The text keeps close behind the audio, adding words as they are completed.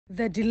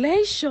The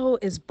Delay Show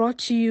is brought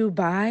to you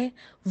by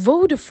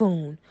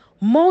Vodafone,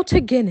 Malta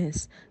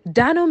Guinness,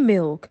 Dano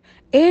Milk,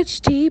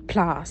 HT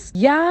Plus,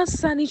 Yaw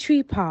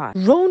Sanitary Pad,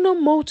 Rona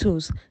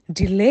Motors,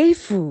 Delay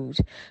Food,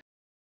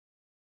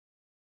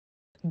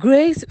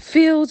 Grace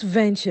Fields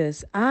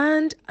Ventures,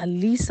 and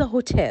Alisa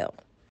Hotel.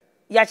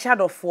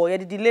 Yachado for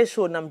the Delay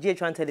Show nam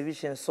GH1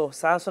 television so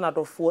Samson out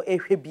of 4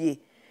 ehwebie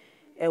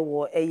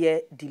ewo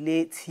eye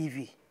Delay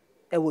TV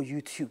ewo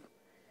YouTube.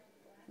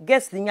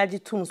 Guest the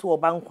nyaji tum so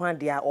oba nkwa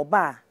de a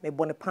oba me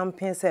bone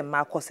pampen se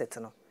ma koset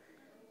no.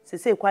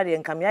 Se kwa de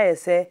nkam ya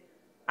say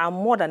I'm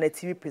more than a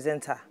TV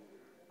presenter.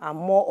 I'm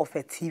more of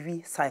a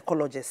TV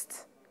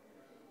psychologist.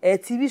 A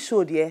TV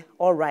show there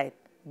all right,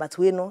 but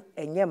we know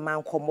enye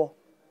man komo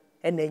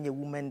and enye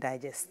woman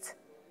digest.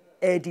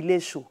 A Delay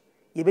Show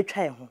ye be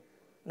try ho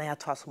na ya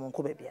to aso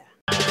nko bebia.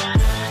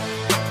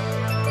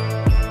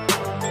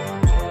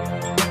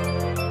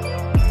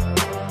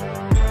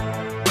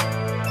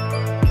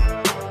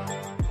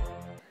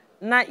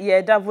 Na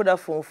ye da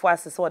Vodafone fo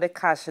asese wo de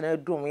cash na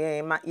dum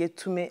ye ma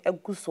yetume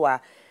aguso a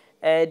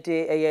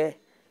de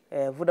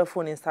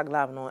Vodafone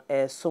Instagram no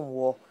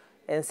somwo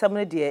ensam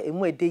ne de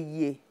emu ede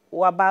yie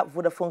wo aba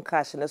Vodafone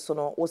cash ne so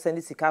no wo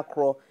send sika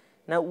kro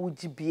na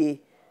wugibie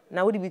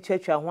na wo de bi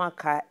twatwa ho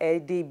aka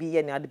de bi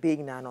ye ne ade be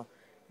nyina no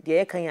de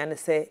ye kan ya ne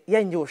se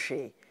ye nye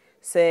ohwe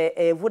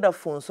se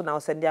Vodafone so na wo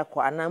send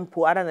akọ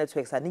anampo other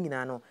networks ani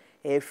nyina no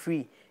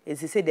free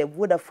esi se de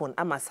Vodafone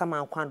ama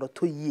sama kwando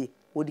to yie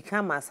odi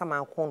kan ma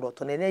sama kwando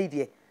to ne na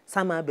ide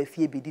sama ba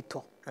fie be di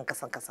to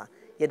ankasa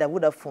ye da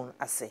Vodafone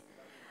ase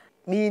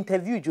mi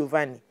interview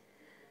Giovanni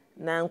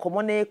na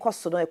nkomo na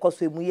ekoso no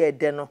ekoso emu ye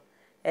de no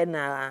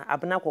na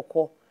abena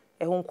kokko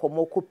ho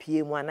nkomo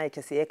kopie mu ana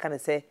ekese ye kan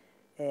se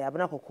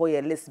abena kokko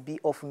ye lesbi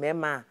of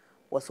mema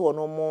wo se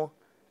ono mo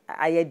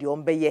aye de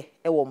ombeye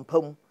wo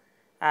mpam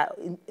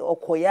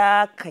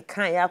okoya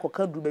kan ya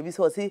akoka du ba bi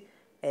se wo se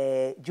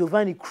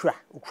Giovanni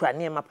ukra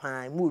ne ma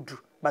pa mudu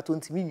but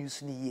ontimi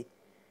news ni ye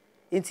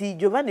enti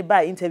Giovanni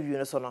ba interview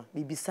no so no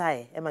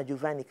bibisae ma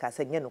Giovanni ka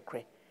se nye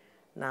nokre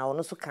na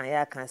ono so kan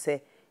ya kan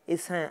se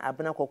esan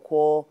abena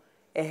kokko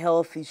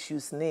health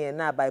issues ne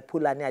na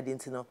bipolar ne ade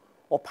ntino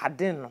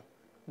opaden no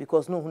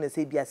because no hu na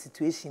say bia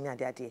situation ne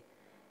ade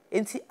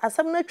enti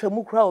asam na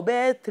twamu kura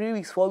obe 3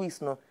 weeks 4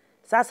 weeks no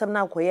sa asam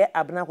na koye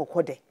abena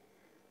kokko de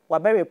wa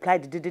be reply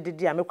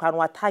did amekwa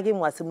no tag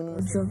mu asam no.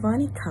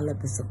 Giovanni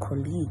Caleb is a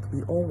colleague.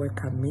 We all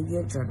work at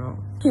Media Journal.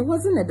 It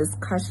wasn't a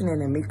discussion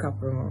in a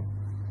makeup room.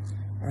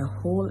 A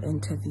whole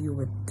interview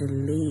with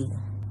Delay.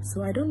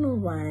 So I don't know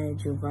why,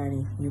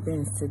 Giovanni, you go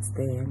and sit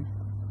there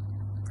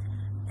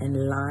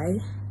and lie.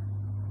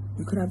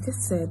 You could have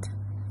just said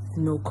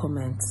no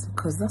comments,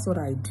 because that's what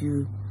I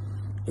do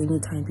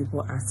anytime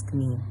people ask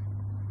me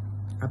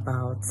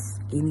about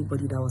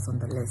anybody that was on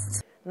the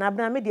list. Na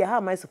abna media, how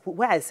am I supposed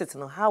where I sit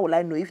now? How will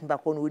I know if back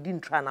on we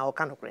didn't try na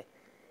kind of way?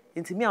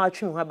 Into me, our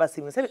trim have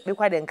seen say be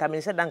quite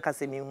encourage dan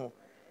kase me hu.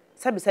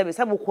 Sabi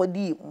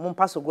kwodi mo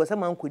paso go say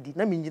man kwodi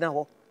na me ngina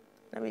ho.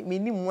 Na me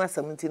ni mu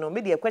asam ntino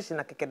media question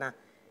na keke na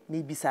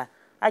me bisa.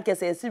 I can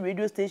say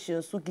radio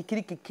station so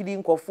kikiri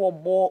nkofo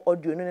bo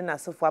audio no na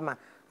asefo ama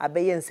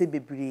abeye nse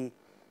bebre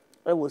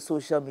e wo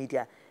social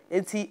media.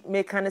 Enti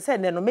me kan say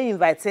no me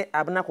invite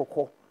abna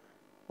kokko.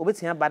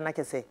 Obetia aba na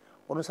kese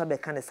ono so be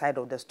kan side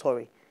of the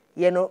story.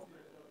 Ye no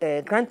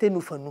grant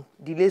enufanu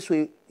Delay so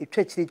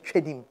etwachire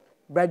twadim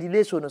bra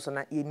Delay so no so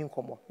na ye ni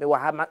nkomo me wa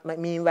ha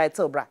me invite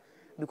bra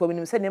because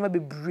me say nema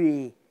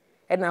bebre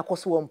e na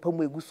akoso wo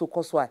mpamu eguso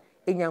koso a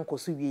enya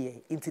nkoso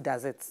wie into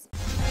does it.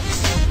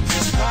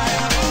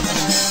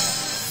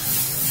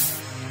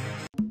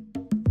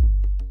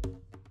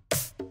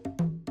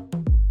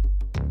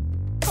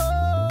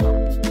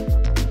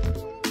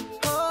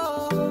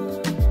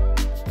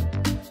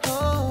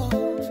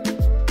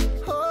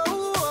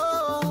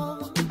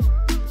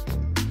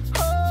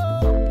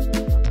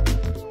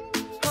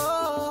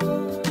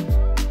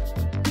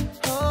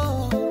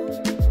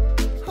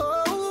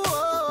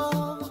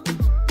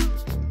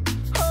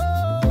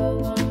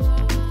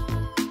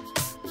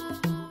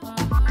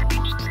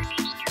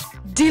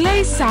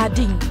 Delay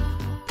sardine,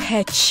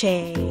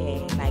 peche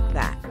like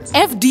that.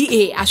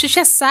 FDA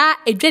ahwehwe sa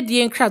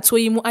edwadie nkrato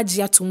yi mu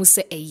agye atomu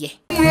se eye.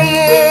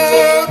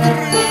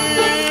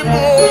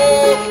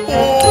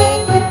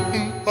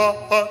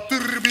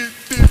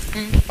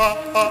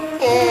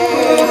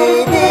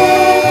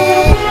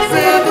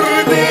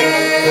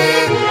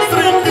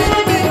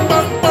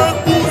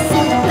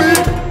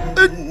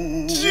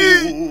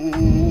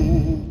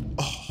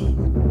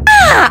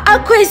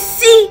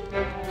 Akwesi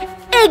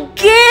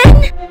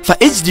again. For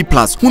HD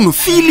Plus, who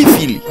feely.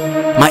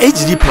 My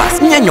HD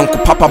Plus, nye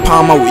nyonko papa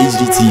palma with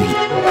HD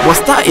TV. Was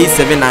star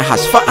 879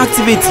 hash for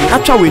activating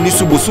actual when you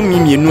subosu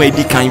mimi no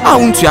edi kan.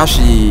 Untu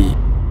yashi.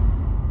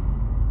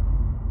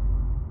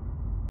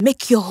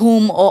 Make your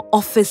home or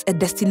office a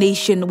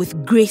destination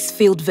with Grace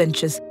Fields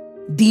Ventures,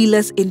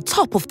 dealers in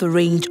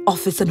top-of-the-range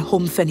office and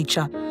home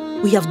furniture.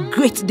 We have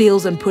great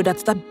deals and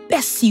products that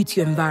best suit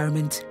your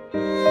environment.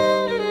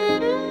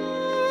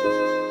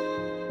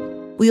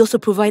 We also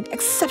provide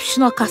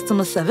exceptional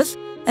customer service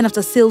and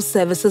after-sales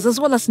services, as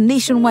well as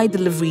nationwide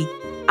delivery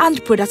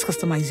and product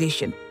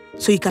customization,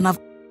 so you can have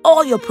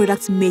all your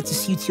products made to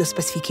suit your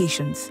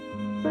specifications.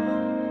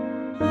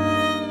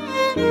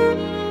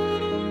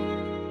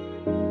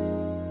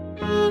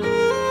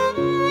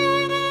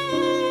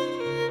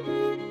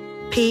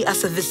 Pay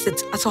us a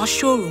visit at our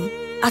showroom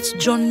at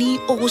John Nee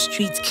Owo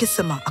Street,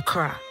 Kisama,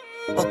 Accra,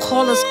 or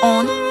call us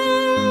on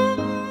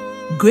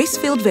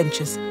Gracefield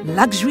Ventures,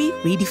 Luxury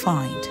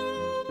Redefined.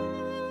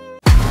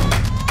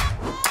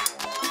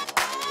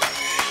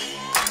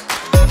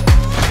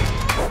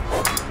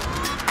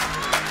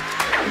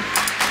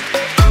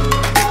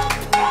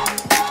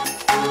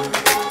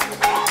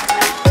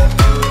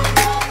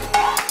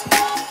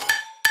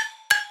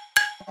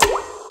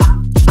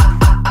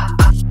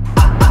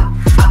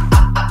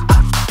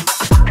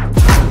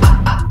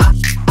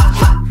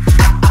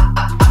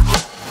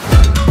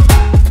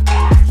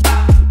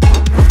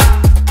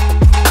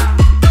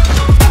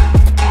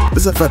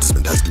 This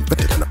advertisement has been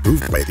vetted and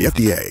approved by the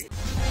FDA.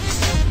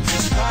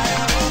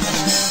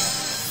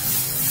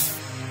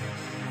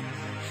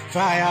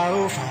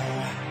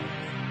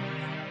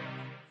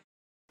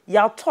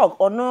 Yaw Tog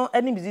or no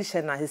any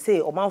musician na he say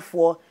o man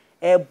for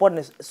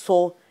bonus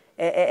so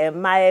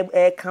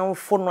my can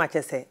phone watch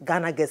say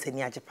Ghana gets any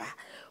ajepa.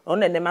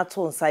 On the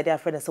matter inside their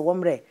friend say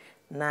womre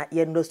na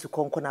ye nose to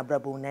konko na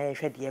brabo na ye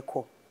hwede ye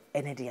ko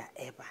ene dia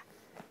eba.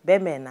 Be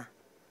me na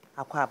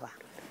akwaba.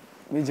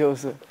 Me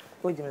Joseph.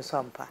 Ojime so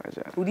ampa.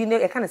 Udi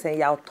ne e kan say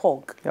Yaw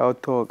Tog. Yaw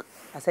Tog.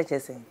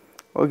 Aseche say.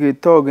 Okay,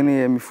 Tog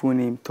ne my full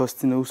name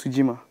Tostin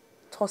Usujima.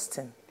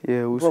 Tostin.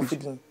 Yeah,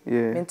 Usujima.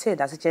 Yeah. Mente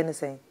da se ne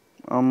say.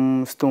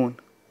 Stone.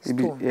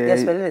 Stone.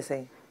 Yes, spell it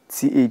say.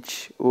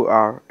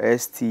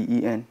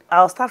 THORSTEN.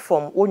 I'll start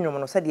from onyom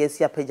no said yes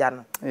pagya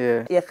no.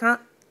 Yeah. You can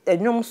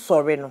enyom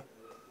sorry no.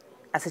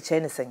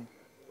 Aseche ne say.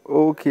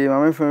 Okay,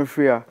 my friend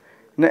free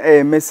na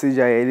a message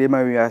I dey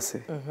my we ase.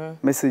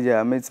 Message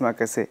I met my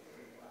say.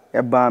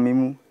 Ya ba me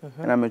mu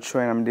and I'm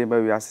trying I'm dey by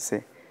we ase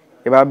say.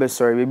 You ba be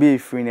sorry, baby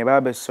free, you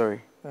ba be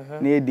sorry.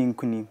 Na e din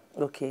kunim.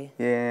 Okay.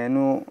 Yeah,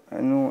 no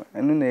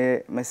na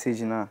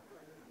message na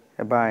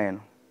e ba no.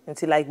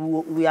 Until like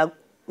we are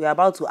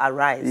about to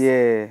arise.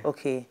 Yeah.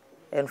 Okay.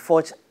 And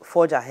forge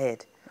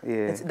ahead.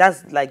 Yeah.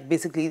 That's like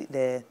basically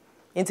the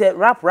into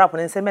rap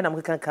and say me na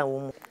mo kan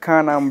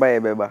Can number e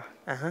beba.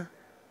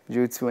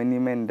 Jo to ani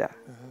menda.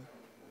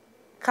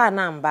 Can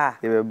number.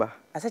 E beba.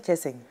 Asa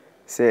chesing.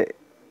 Say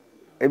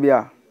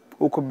ebia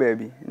oko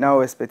baby. Now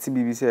expect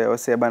bibi say o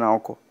say ba na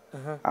oko.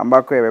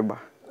 Amba ko e beba.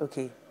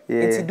 Okay.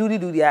 Yeah. Into do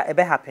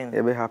ebe happen.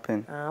 Ebe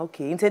happen.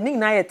 Okay. Into ning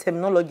na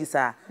terminology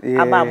sa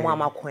aba mo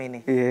amakwan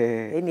ni.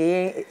 Yeah.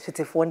 Any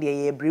chitefo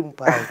ndi ye brim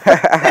pa.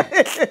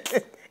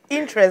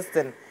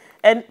 Interesting.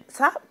 And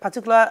that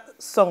particular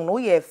song no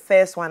ye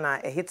first one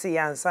a hit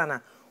ya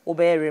ansana obe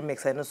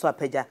remix and so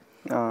apeja.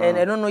 And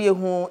I don't know ye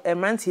hu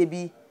emrantie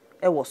bi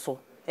e wo so.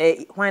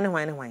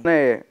 Hwan.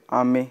 Na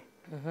Ame.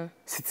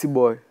 City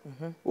Boy.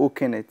 O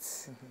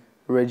Kenneth.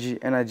 Reggie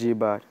Energy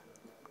Bad.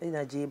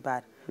 Energy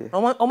Bad.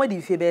 Omo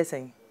di fie be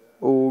sen.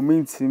 O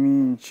me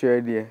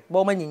share there. But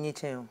omo nyinyi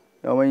chen.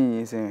 Omo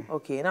nyinyi sen.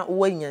 Okay, now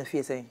wo nyinyi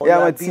fie sen.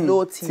 Yeah, I'm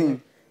below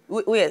teen.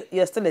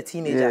 You're still a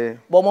teenager. Yeah.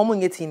 But omo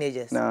nyinyi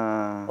teenagers.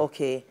 Nah.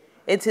 Okay.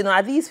 It's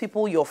are these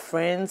people your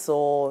friends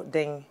or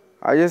then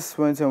I just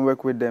went and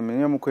work with them.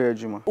 And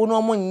juma.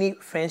 Uno mo need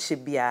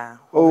friendship bia.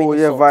 Oh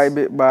yeah,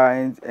 vibe by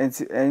and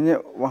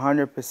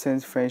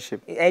 100%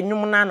 friendship.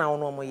 Enyum na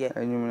uno mo ye.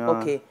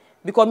 Enyum. Okay.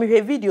 Because me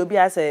hear video bi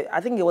I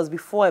think it was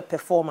before a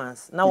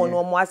performance. Now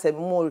uno mo ase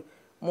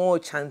more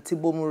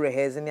chantibo mo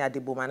rehearsing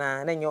adebo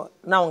mana na nyo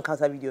na on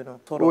kasa video no.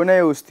 Oh na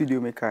your studio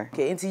maker.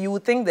 Okay, and you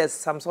would think there's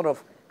some sort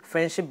of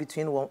friendship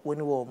between one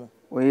mo.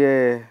 Oh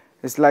yeah,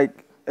 it's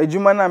like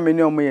ejuma na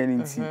many omo ye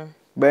nti.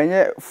 But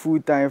nye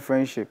full-time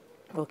friendship.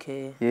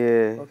 Okay.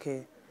 Yeah.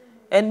 Okay.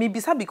 And maybe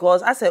so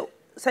because I said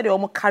the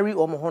omo carry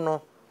omo ho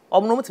no.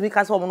 Omo no mutimi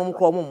ka so omo no mo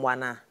kro omo mwa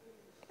na.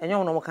 Enyo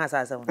omo no mo ka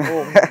sa se.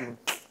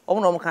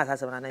 Omo no mo ka sa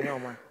se na enyo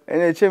omo.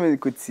 Ene cheme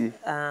kuti.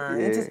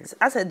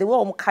 I said the way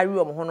omo carry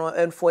omo ho no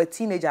and for a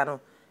teenager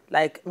no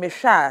like me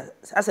sure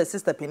as a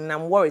sister pin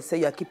I'm worried say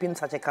you are keeping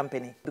such a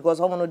company because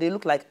omo no they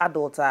look like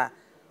adults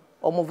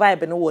omo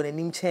vibe no one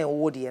nim chen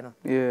wo de no.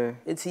 Yeah.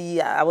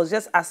 I was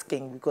just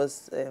asking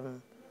because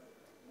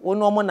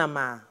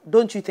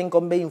don't you think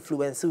I'm being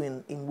influenced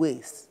in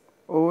ways?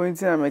 Oh,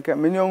 it's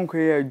many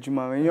unko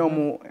juma, many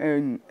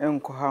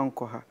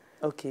enkoha.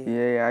 Okay.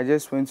 Yeah, I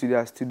just went to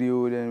their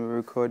studio then we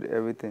record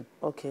everything.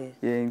 Okay.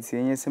 Yeah,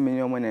 it's many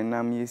and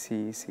nam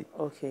yesi.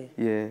 Okay.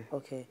 Yeah.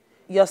 Okay.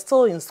 You're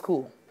still in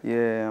school?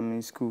 Yeah, I'm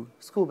in school.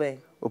 School bay?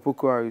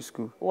 Opokuari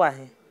school.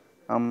 Why?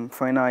 I'm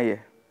final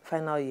year.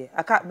 Final year.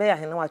 I can't bear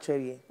him what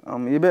year.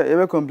 You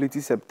be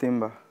complete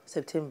September.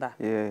 September.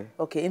 Yeah.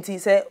 Okay. Until you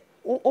say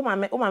O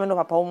mama no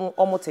papa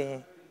omo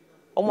ten.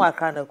 Omo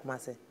Accra na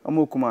Kumase.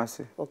 Omo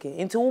Kumase. Okay.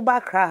 Until wo ba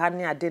Accra ha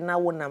ne ade na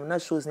wonam na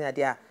shows ne ade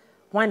a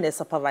when the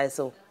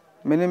supervisor.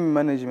 Many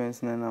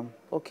management na nam.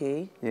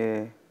 Okay.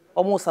 Yeah.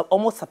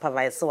 Almost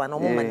supervisor and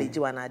omo manage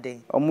one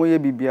ade. Omo ye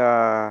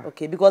bibia.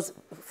 Okay, because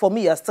for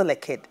me you're still a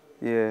kid.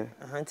 Yeah.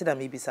 Until that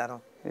maybe sa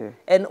no.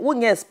 And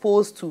when you're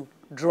exposed to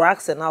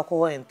drugs and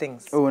alcohol and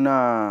things. Oh,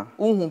 nah.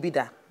 Be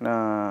that.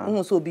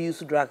 Nah. So be used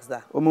to drugs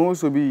that.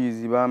 Also be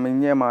easy, but I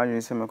mean, yeah,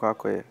 man,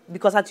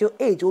 because at your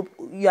age,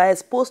 you are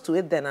exposed to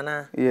it then,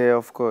 and yeah,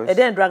 of course. And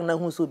then drug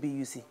now so be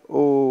used.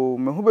 Oh,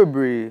 me who be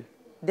brave.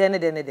 Then.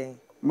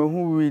 Me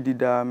who read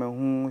that, me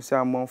who say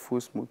I'm on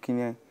full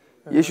smoking.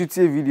 You should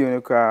see a video in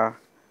the car.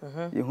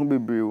 You who be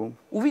brave.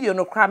 Video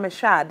no crime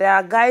share. There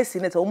are guys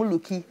in it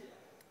looky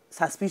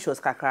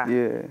suspicious kakra.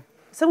 Yeah.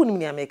 So when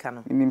you American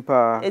no.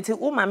 Inimpa. It's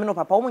woman no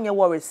papa when you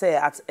worry say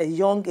at a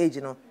young age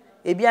no.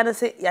 Ebi ana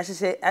say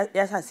say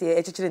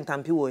e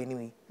ntampi wo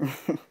anyway.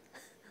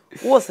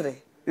 What's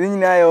it? You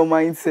know your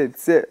mindset.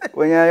 Say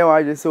when you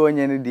are just so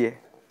any day.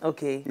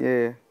 Okay.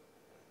 Yeah.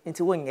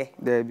 Into one ye.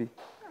 Debbie.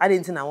 I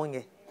didn't know one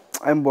ye.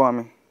 I'm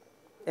boy.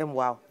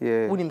 Wow.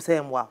 Yeah. Wouldn't say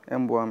wow.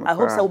 I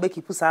hope so.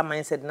 Keep put our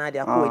mindset now. They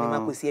are calling him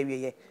up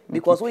here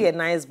because we a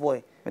nice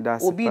boy.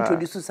 We'll be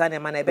introduced to Sunny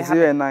man.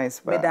 Very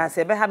nice. But that's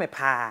a behind me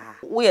pa.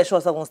 We are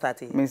sure someone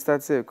started. Me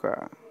start say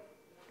cry.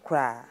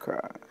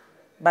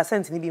 But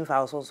sent me being for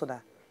also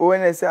that. Oh,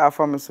 when I say I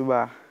found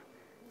suba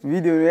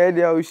video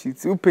ready how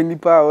shit. You penny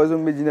pa was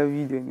on making a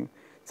video.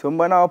 So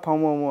now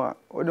more.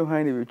 What do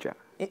I need to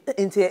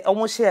into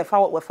almost share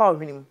for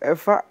him.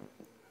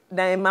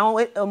 Na ma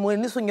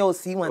when so nya o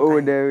see one time. Oh,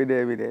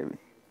 Debbie.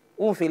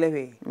 Won feel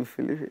away. Me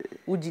feel it.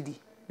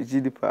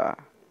 Ugidi Pa.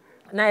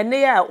 Na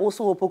ene ya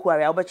also opoku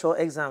are obecho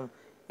exam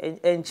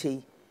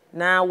enche.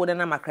 Na wo na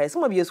makrai.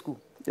 Some be school.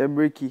 Ya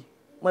breaky.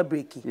 Ma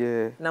breaky.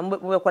 Yeah. Na mo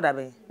be kwada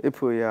ben.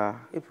 April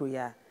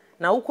ya.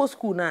 Na wo ko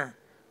school na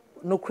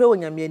no kra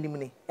onyame anim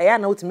ni. Eya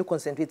na wotimi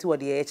concentrate wo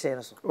de e che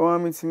no so. Oh,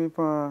 me timi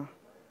pa.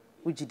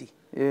 Ugidi.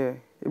 Yeah.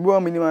 Ebi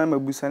wa minima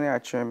mabusa na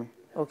ya me.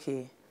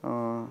 Okay.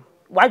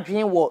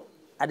 Wadwen wo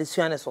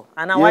adesua so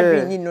ana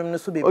wadwen ni no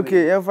so be.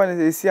 Okay, e fa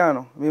ne se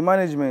ano me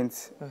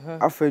management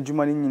afa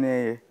adwuma ni nyina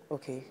ye.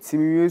 Okay.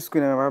 Timi we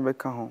school na ba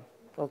ka ho.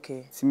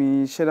 Okay.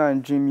 Timi share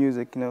and dream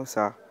music no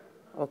sir.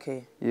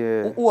 Okay.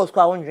 Yeah. Who was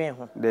kwa wondwen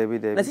ho? Debbie.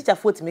 Na teacher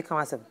for timi kan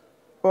asem.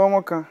 Oh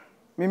moka.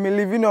 Me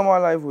living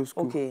normal life with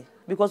school. Okay.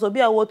 Because obi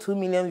awo 2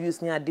 million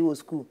views near dey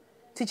school.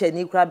 Teacher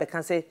ni kura be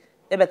kan say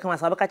e be kan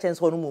asa be ka chen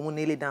so no mumu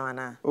nearly down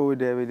na. Oh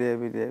Debbie.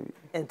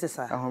 Ente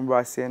sa.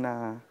 Ahombra se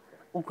na.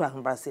 Ukura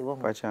ahombra se wo.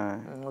 Pacha.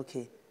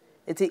 Okay.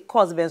 It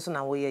course ben so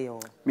na wo ye yo.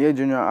 Me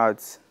junior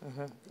arts.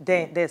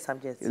 Then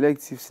subjects.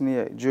 Electives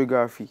near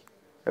geography,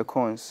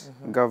 econs,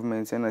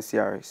 government and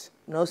CRS.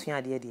 No sua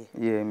de.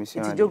 Yeah, me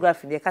sua. It's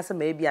geography. There can say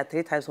maybe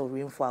 3 types of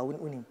rainfall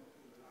unim.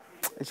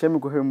 E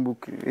chame ko hem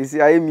book. You see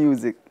I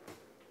music.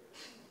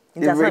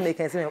 There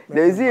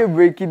is a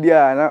break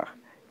there na.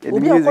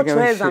 Obi a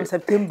exam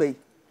September.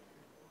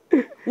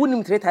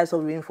 Unim 3 types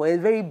of rainfall.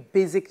 It's very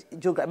basic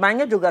geography.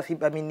 Manya geography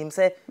I mean him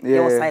say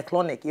your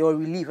cyclonic, your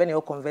relief and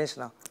your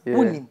conventional.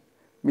 Unim.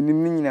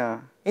 Minim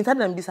nyina.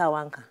 Internet bisa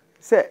wanka.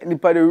 Say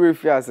nipa de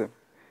refi asem.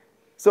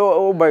 So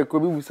o by ko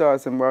bi busa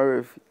asem ba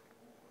refi.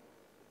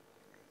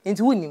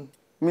 Into unim.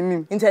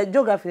 Minim. Into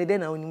geography dey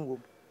na unim go.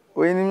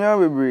 O enim ya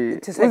bebre.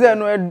 Uze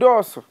no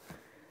edoso.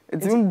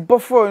 It's in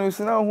before you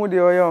see now who they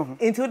are.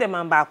 Into the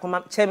man back,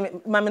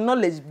 my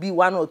knowledge be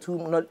 1 or 2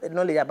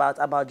 knowledge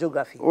about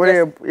geography.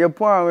 Well, your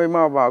point with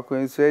my back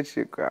in search.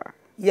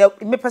 Yeah,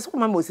 me person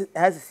man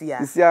has to see.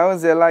 You see, I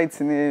was a light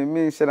in a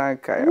me Sri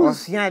Lanka.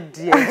 Who's ya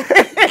dear?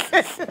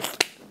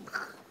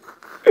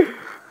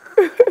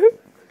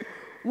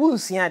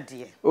 Who's ya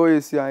dear? Oh,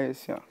 yes.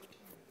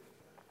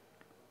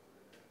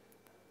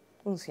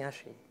 Who's ya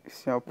she?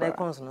 Like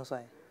consonant,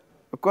 sorry.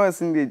 Of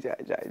course, in the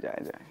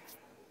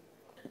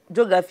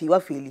geography,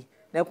 what feeling?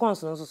 The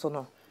consonant so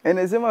no. And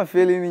the same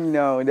feeling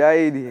now, the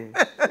idea.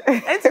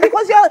 It's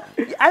because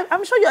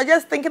I'm sure you're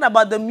just thinking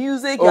about the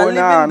music, you're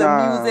living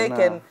the music,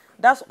 and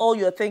that's all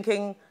you're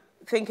thinking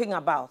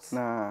about.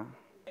 Nah.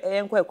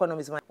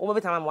 Economy is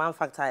one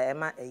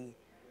factor,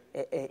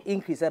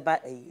 increase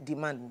about a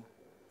demand.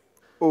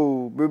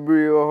 Oh,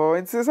 baby, oh,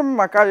 it's some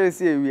macaque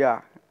say we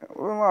are.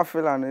 We ma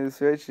feel an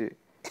search.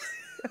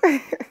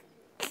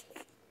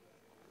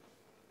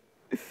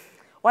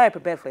 Why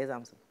prepare for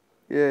exams?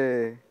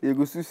 Yeah, you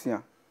go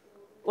Susia.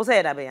 What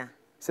say that be?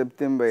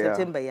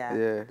 September,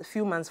 yeah. A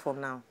few months from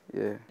now.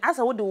 Yeah. As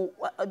I would do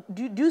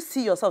you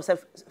see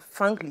yourself,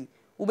 frankly,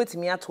 ubeti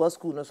me at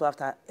school no so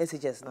after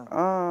SHS now?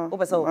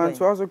 And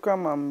so also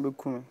come and be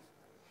coming.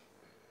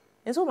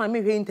 And so my me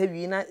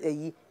interview na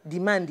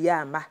demand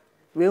ya ma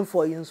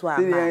rainfall in so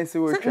am.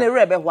 Sit na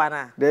rebe ho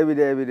na.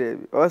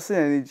 Debbie. Also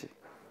energy.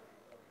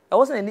 I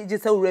wasn't energy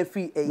say we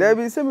free.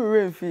 Debbie say me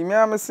rain free. Me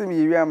am say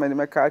me area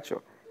me catch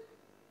you.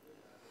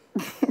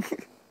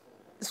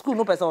 School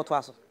no person to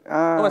aso.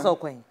 No person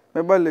kwen.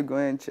 Me ba le go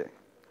enche.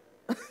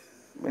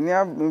 Me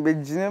be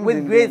ginem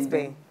with grades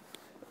ben.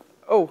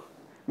 Oh,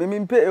 me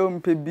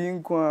mpe bi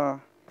nko a.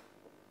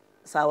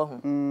 Sawa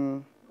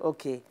ho.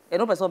 Okay. E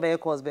no person be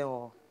course ben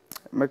o.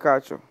 Me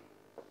catch you.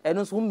 E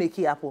no so make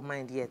it up of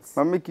mind yet.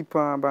 Ma make it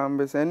pa ba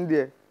mbe send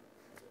there.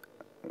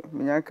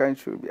 Me nya kan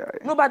show bi are.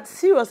 No, but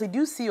seriously, do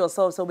you see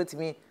yourself so with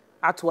me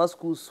at our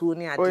school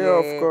soon? Oh yeah,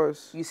 of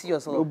course. You see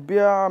yourself.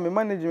 Obia me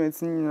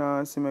management ni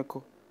na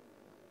simeko.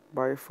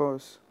 By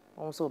force.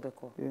 Also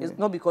beko. It's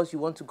not because you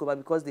want to go, but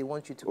because they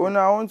want you to go. Oh, no,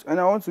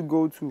 I want to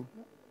go too.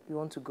 You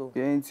want to go?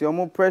 Yeah, it's your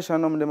more pressure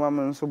on the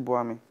mama so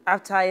boy.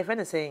 After if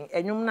anything,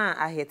 and you na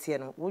I hate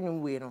you, when you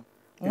win.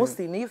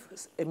 Mostly,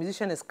 if a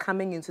musician is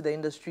coming into the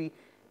industry,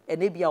 and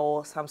maybe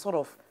or some sort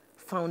of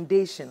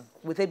foundation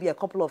with maybe a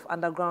couple of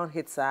underground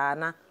hits,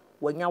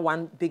 when you have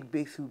one big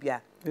breakthrough,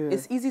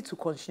 it's easy to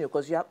continue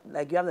because you have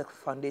the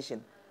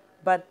foundation.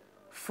 But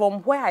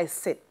from where I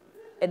sit,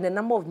 and the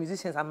number of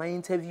musicians I might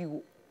interview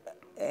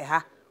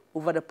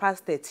over the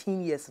past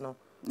 13 years now,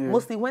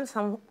 mostly when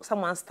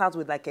someone starts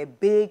with like a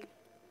big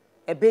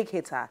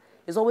hitter,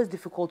 it's always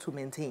difficult to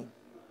maintain.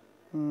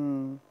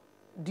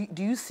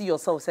 Do you see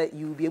yourself say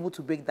you will be able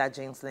to break that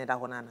jinx in that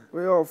one?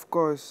 Well, of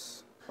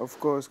course,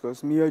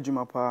 because me and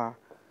my pa,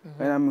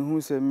 and I'm who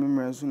say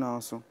me soon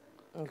also.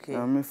 Okay.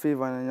 I'm in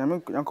favor, and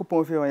I'm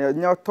couple favor.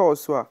 You're tall,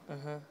 so.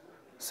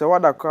 So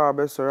what the car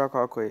best sorry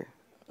car.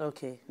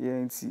 Okay.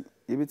 Yeah, it's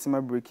you bit my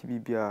break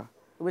BBR.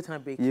 Wait my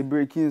break. You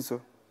breaking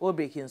so. Oh,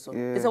 breaking so.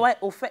 It's a why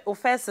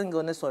first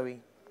single, no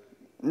sorry.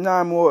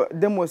 Nah, more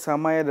demos are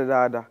my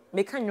other.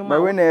 Make you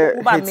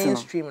man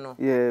mainstream no.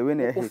 Yeah, when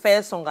a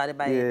first song got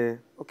by. Yeah.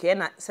 Okay,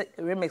 and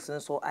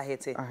remix so I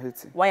hate it.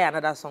 Why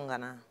another song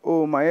na?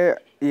 Oh, my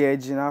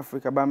in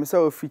Africa, but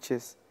myself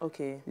features.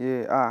 Okay.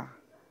 Yeah,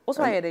 What's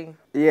why heading?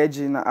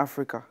 in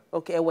Africa.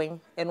 Okay, when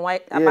and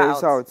why about? Yeah,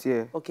 it's out,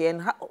 yeah. Okay,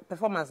 and how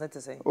performance not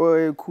to say?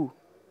 Oh, cool.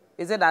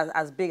 Is it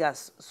as big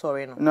as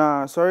Sorry no?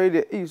 Nah, sorry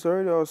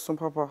there was some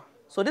papa.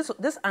 So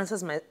this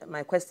answers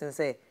my question.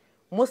 Say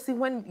mostly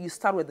when you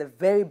start with a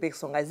very big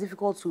song, it's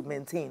difficult to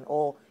maintain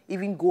or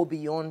even go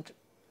beyond.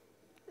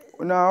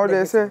 Now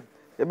they say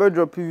you better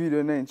drop a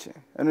video nature,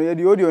 and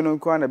the audio no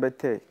can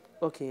better.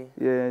 Okay.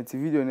 Yeah, the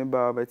video no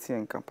ba better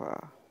and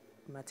kapa.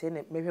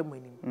 Martin, maybe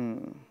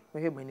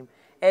money.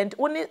 And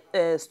only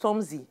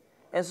Stormzy,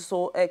 and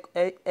so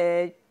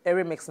a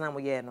remix now,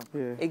 yeah, no.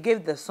 Yeah. It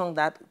gave the song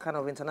that kind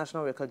of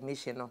international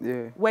recognition, no.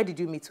 Yeah. Where did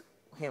you meet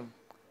him?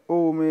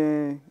 Oh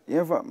man,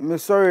 me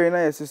sorry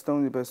na your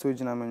system the person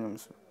jina menyum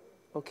so.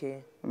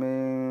 Okay.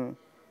 Me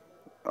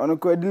ono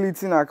ko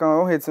deleting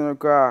account o hit no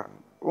ko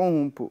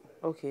ohumpo.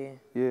 Okay.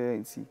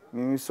 Yeah, see.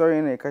 Me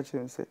sorry na catch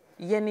him say.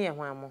 Ye ne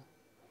ho amo.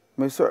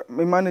 Me sorry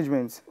me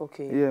management.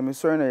 Okay. Yeah, me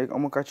sorry na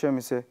omo catch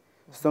me say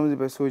system the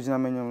person jina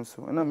menyum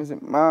so. Na me say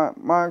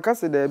ma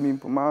kase there me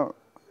ma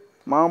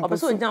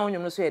person jina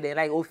menyum no so ye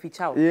like o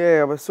feature.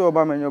 Yeah, but so ba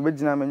menyum be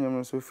jina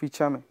menyum so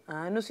feature me.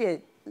 Ah, no so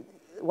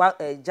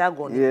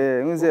jargon.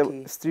 Yeah, we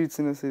say streets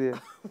no so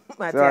there.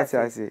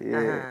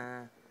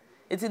 Yeah.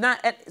 It's not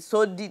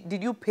so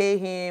did you pay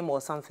him or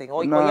something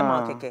or your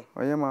mama keke?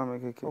 Or your mama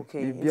keke.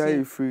 Okay.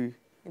 Be free.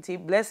 It's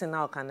blessing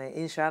now can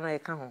insure na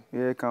ka ho.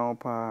 Yeah, can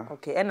pa.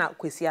 Okay, and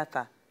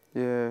Kwesiata.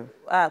 Yeah.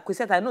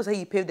 Kwesiata, I know say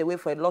he paved the way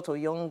for a lot of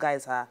young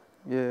guys yeah.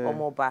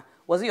 Omoba.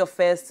 Was it your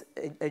first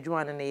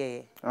Juan in the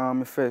year?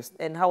 My first.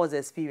 And how was the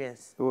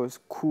experience? It was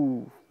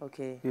cool.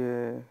 Okay.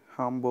 Yeah,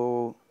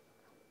 humble.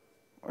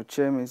 O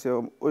chairman say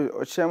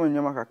o chairman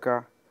nyama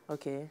kaka.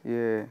 Okay.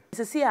 Yeah.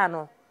 See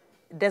ano.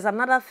 There's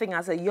another thing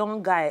as a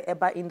young guy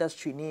eba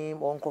industry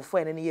name or nkofo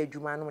ene ne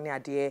adwuma no ne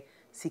ade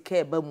sika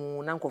eba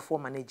mu na nkofo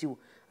manage you.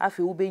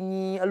 Afi wo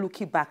benyi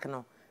looking back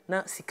now.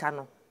 Na sika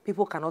no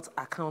people cannot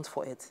account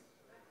for it.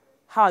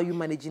 How are you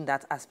managing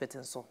that aspect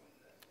and so?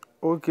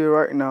 Okay,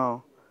 right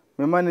now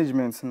my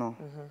management now.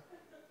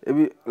 It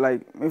be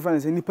like me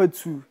find say nipa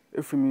two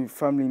if me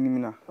family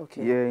nimina.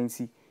 Okay. Yeah, and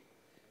see.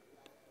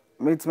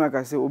 Make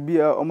me say obi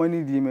a o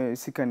mani di me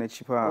sika na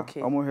chipa.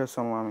 Okay. Omo hwe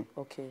so mama.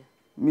 Okay.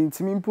 Me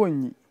ntimi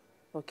mponyi.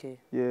 Okay.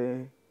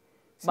 Yeah.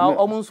 But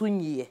almost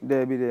one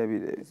There be.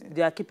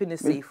 They are keeping it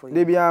safe for you.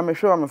 They be me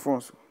show my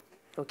phone so.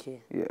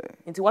 Okay. Yeah.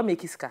 Into what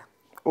make iska?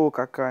 Oh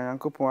kaka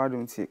yankopon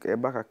adom take e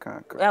ba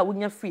kaka. Yeah,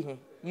 when you're free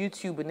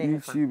YouTube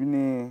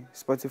ne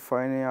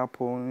Spotify ne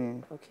Apple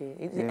ne. Okay.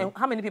 And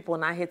how many people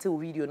now hit a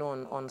video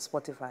on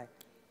Spotify?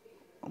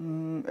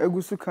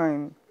 Egusu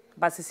kind.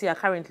 But see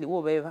currently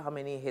how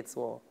many hits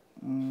or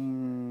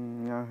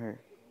Nyanhwe.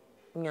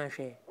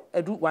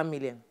 Edu 1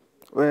 million.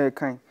 Well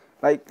kind.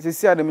 Like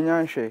see Adam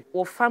nyanhwe.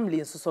 Or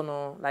family so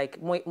no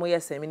like mo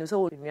yes me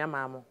so nua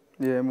maamo.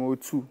 Yeah, mo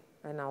two.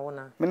 And na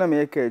wona. Me na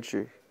me catch.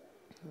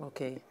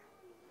 Okay.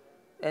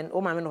 And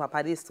all my men and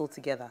papa they still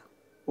together.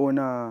 Oh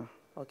na.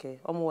 Okay.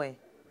 Omo way.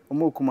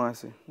 Omo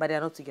Kumasi. But they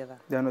are not together.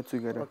 They are not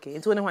together. Okay.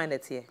 Into when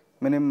that here.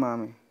 Me name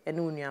mama. And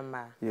nua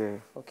ma. Yeah.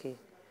 Okay.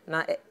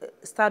 Now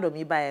stardom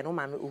me buy no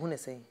mama who na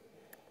say.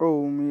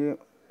 Oh me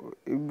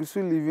Egusu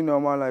living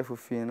normal life for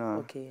fear now.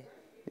 Okay.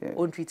 Yeah.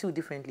 On treat you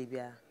differently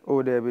bia.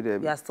 Oh there be.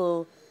 You are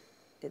still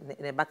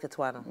in a bucket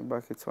one.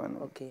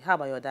 Okay. How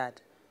about your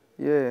dad?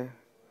 Yeah.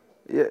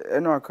 Yeah, I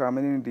know I can't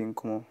anything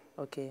come on.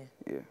 Okay.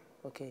 Yeah.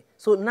 Okay.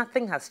 So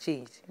nothing has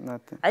changed.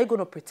 Nothing. Are you going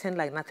to pretend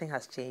like nothing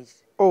has changed?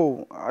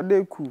 Oh, are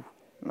they cool?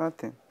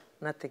 Nothing.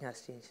 Nothing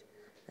has changed.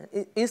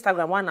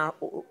 Instagram one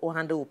or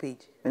handle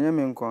page. And you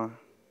mean kwa?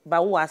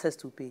 But who access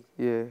to page?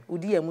 Yeah.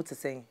 Udi emu to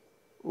saying.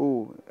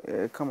 Oh,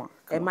 come on.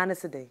 A man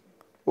is a day.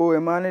 Oh,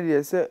 a man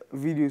there say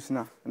videos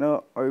na.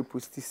 No, I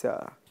post this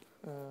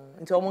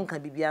Nti omo nka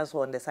bibia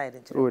so on the side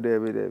nti. Oh, there.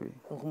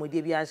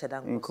 Nkomodie bia hyɛ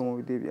da nko.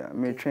 Nkomodie bia.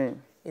 Me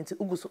train. Nti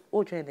uguso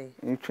o train dey.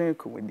 Me train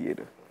komodie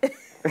do.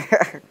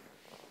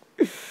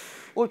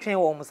 O train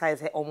wo mo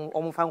size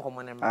omo fa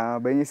nkomo ne ma. Ah,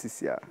 benye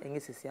sisia. Enye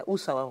sisia.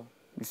 Usawa ho.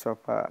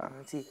 Bisapa.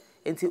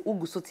 Nti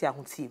uguso ti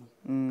ahotim.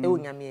 E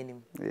onyame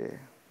anim. Yeah.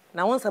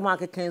 Na won sama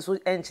akeken so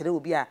enkyere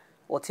obi a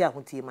ote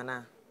ahotim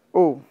na.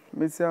 Oh,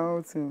 me ti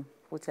ahotim.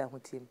 Ote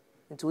ahotim.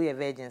 Nti we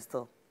virgin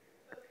still.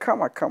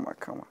 Kama.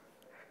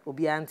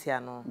 Obi antia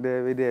no.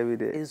 There.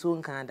 Enso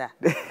nkan da.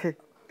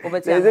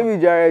 Obeti There's a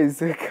bijara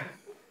iseka.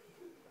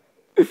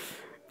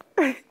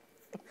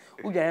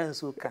 Ujara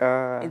nso ka.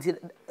 Nti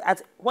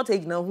at what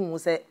age na hu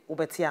say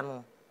obeti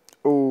ano?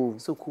 Oh.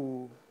 So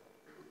cool.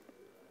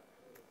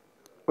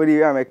 What do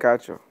you have? Me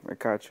catch you.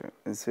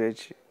 Nso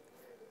echi.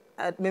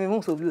 Me mo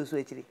so bi so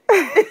echi.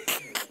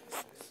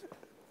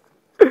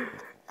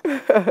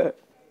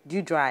 Do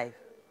you drive?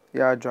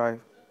 Yeah, I drive.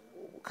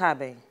 Car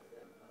ben.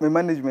 My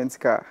management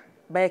car.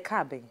 By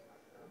car ben.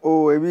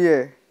 Oh,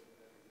 a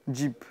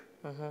Jeep.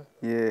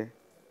 Yeah.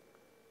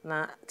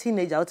 Na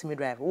teenager out me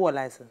drive. Who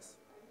license?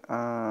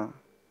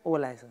 Who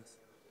license?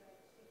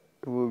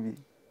 Who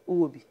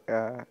be?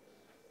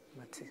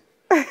 Mate.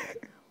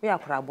 We are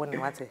craboni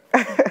mate.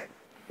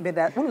 Be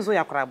that who so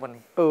ya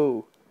craboni?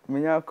 Oh,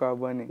 me ya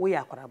craboni. We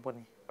are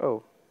craboni.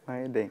 Oh,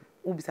 my dang.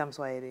 Who be some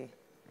so I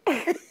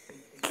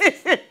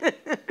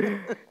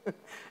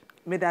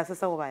me da se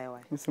so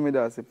why. Me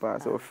da se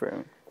pass or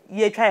friend.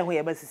 Ye try who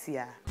ye be see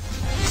ya.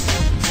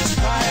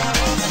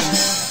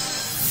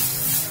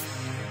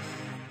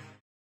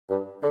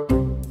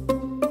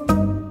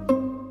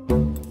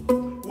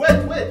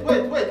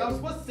 Wait. I'm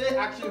supposed to say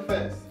action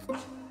first.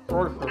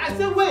 I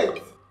said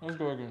wait. Let's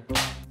go again.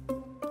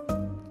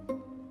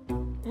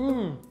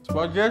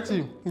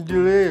 Spaghetti.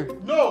 Delay.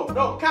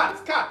 No,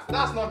 cat.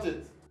 That's not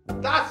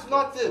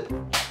it.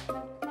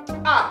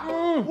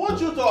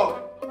 Won't you talk?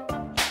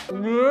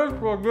 Delay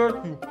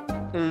spaghetti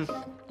is.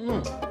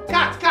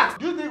 Cat.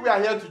 Do you think we are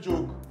here to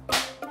joke?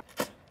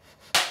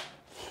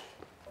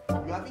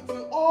 You have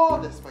eaten all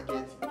the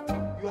spaghetti.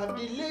 You have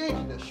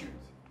delayed the shoot.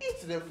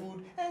 Eat the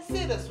food and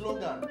say the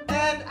slogan.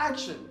 And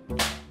action.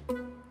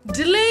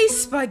 Delay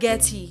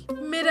spaghetti.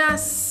 Meda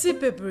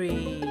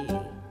sipebre.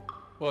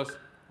 Boss,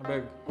 I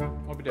beg.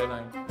 I'll be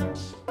deadline.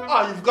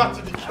 You've got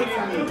to be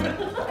kidding me.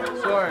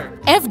 Sorry.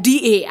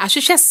 FDA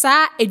ahwehwɛ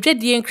saa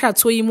edwadie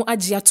nkratoɔ yi mu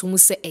agye ato mu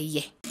sɛ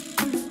ɛyɛ.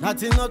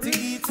 Nothing not to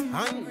eat.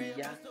 Hungry.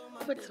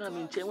 I'm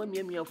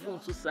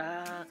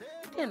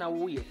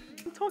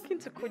talking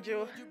to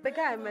Kojo, the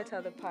guy I met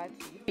at the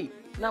party.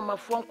 Now my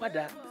phone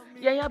kwada.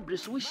 Ya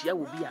bris wish ya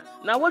will be.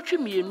 Now what you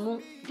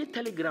mean? The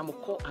telegram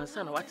call and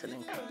son of what's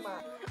an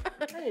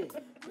Hey,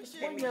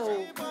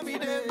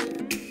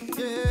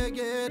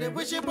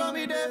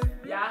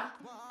 yeah,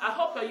 I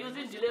hope you're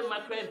using delay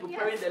mackerel in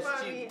preparing the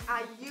stew.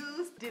 I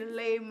use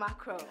delay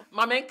mackerel.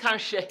 My man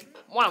can't share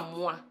one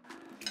more.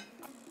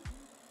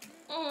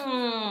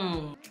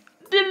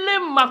 Delay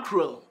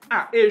mackerel.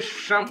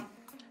 Sham.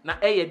 Na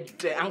de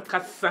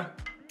ankasa.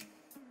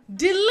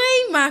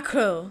 Delay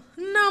mackerel.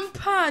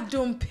 Nampa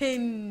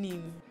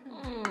dompenim.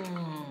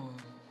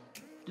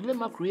 Delay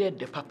mackerel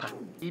de papa.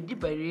 Idi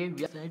bare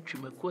wi asan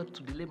twemako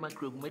to delay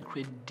mackerel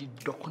mackerel di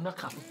dokona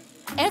ka.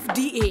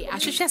 FDA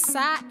ahwehwɛ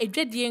saa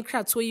edwadie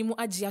nkratoɔ yi mu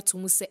agye ato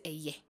mu sɛ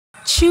ɛyɛ.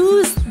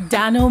 Choose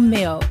Dano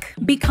Milk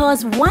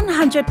because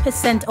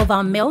 100% of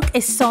our milk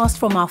is sourced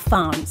from our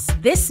farms.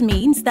 This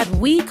means that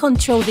we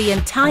control the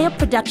entire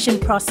production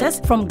process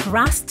from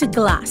grass to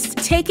glass,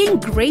 taking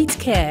great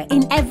care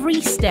in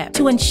every step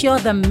to ensure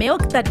the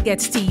milk that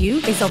gets to you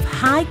is of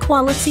high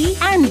quality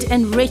and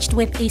enriched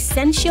with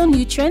essential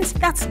nutrients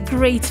that's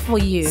great for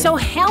you. So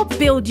help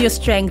build your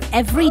strength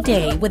every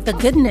day with the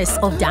goodness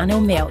of Dano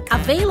Milk.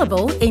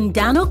 Available in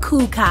Dano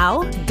Cool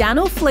Cow,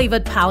 Dano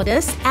flavored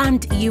powders,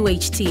 and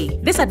UHT.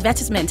 This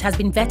advertisement has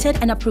been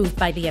vetted and approved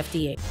by the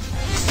FDA.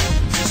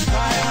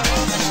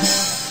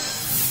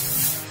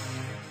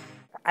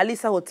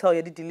 Alisa Hotel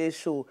yedi delay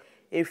show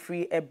a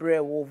free ebre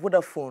wo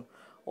Vodafone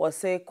or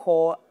say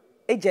call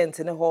agent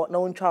in ho na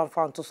untwa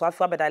found to so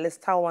afa be dial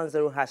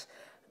 *10#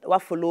 wa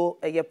follow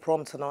a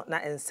prompt no na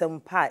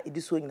ensem pa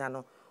ediso nyina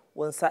no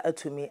wonsa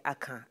atumi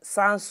aka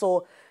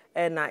sanso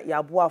na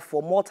yaboa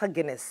for Malta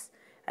Guinness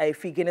a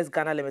free Guinness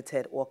Ghana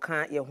Limited or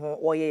kan ye ho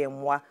oye ye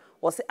mwa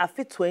was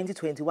afi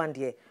 2021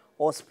 there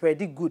or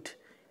spready good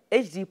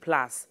HD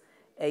plus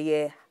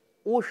a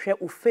wo hwe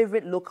your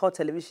favorite local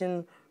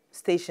television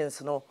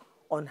stations no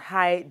on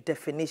high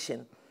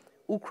definition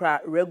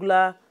ukra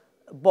regular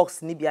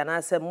box ni bia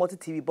na say multi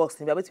TV box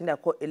ni bia betimi da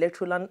call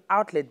electroland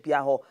outlet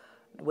bia ho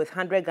with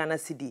 100 Ghana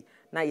cedi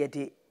na ye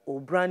de o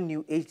brand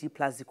new HD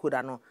plus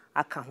decoder no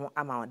aka ho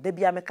amount de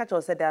bia me catch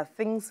you say there are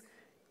things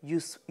you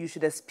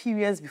should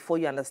experience before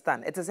you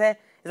understand. It's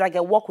like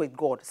a walk with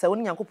God. So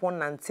when you yankopon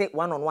nante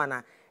one on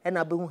one and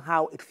abehu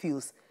how it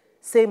feels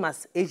same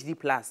as HD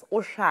plus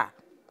o sha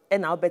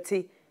and now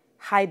beti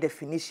high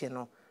definition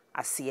no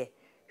asiye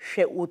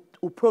hwe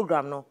o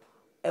program no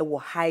e wo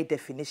high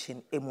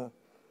definition emu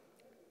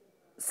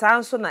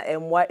sanso na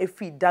emwa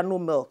efi Dano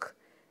Milk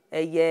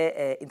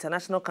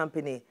international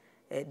company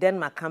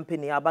Denmark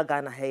company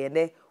abaga na he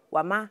ne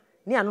wama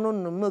ne ano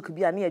no milk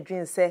bi a ne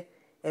adwen se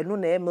eno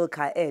na milk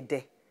a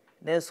ede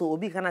nanso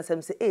obi kana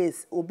asem se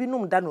obi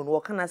num da no no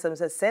kana asem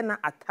se na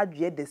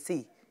atadwe de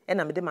sei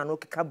na me de ma no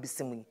keka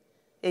bisimu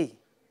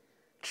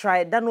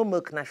try da no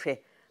milk na hwe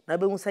na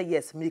be hu say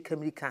yes milk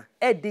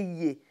ede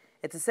yie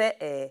it is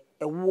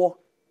ewo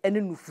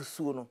ene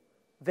nufusuo no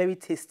very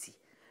tasty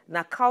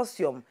na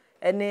calcium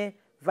ene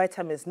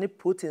vitamins ne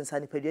proteins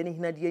ani padua ne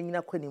hinade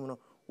anyina kwanim no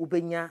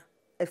ubenya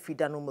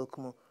afida no milk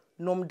mo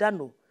nom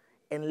dano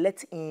and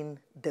let in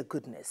the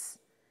goodness.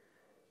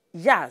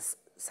 Yes,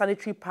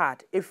 sanitary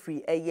pad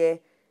every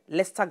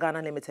Leicester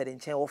Ghana Limited in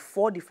chain or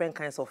 4 different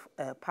kinds of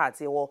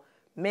pads. Or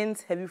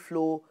men's heavy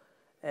flow,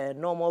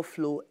 normal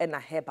flow, and a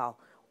herbal.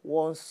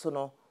 One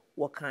sono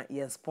working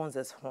your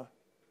sponsors home.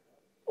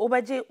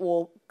 Obaje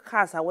or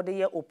cars are what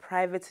they or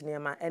private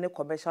nema any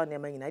commercial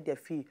nema in idea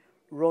fee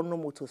run no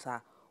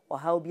motosa or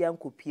how be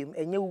uncopium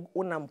and you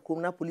unam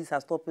criminal police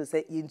has stopped and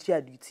say in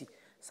duty.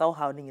 So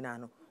how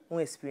ninginano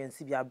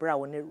experience bi abra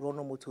woni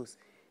Rono Motors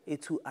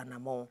etu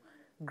anamon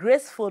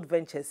Graceful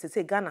Ventures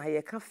say Ghana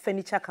here can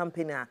furniture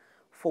company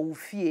for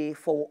ufie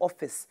for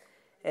office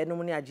no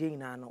money agye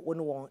nyina no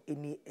woni won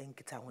eni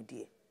enkita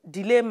hodie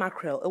delay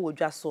mackerel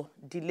ewodwa so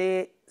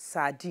delay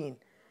sardine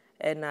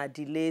na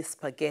delay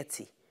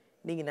spaghetti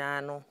ni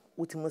nyina no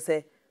wutimu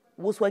se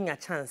woso anya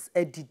chance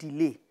edi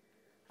delay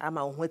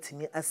ama wo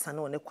hwatimi asane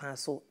one kwan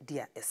so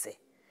dia ese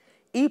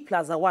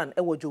Plaza 1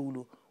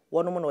 ewodwulu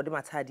wono mo no de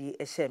matade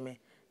ehye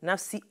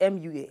Nafsi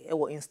MUA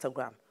ewo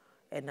Instagram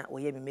na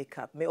oye me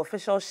makeup my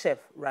official chef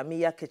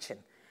Ramia Kitchen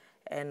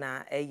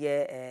na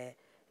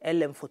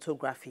LM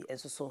photography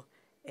so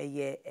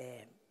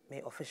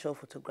my official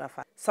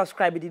photographer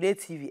subscribe Delay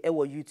TV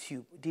ewo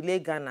YouTube Delay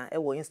Ghana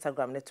ewo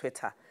Instagram na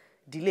Twitter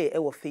Delay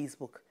ewo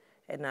Facebook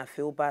na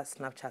Feoba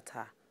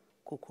Snapchat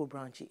Coco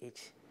Brown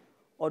GH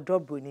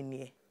Odobro ni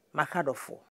nie makadofo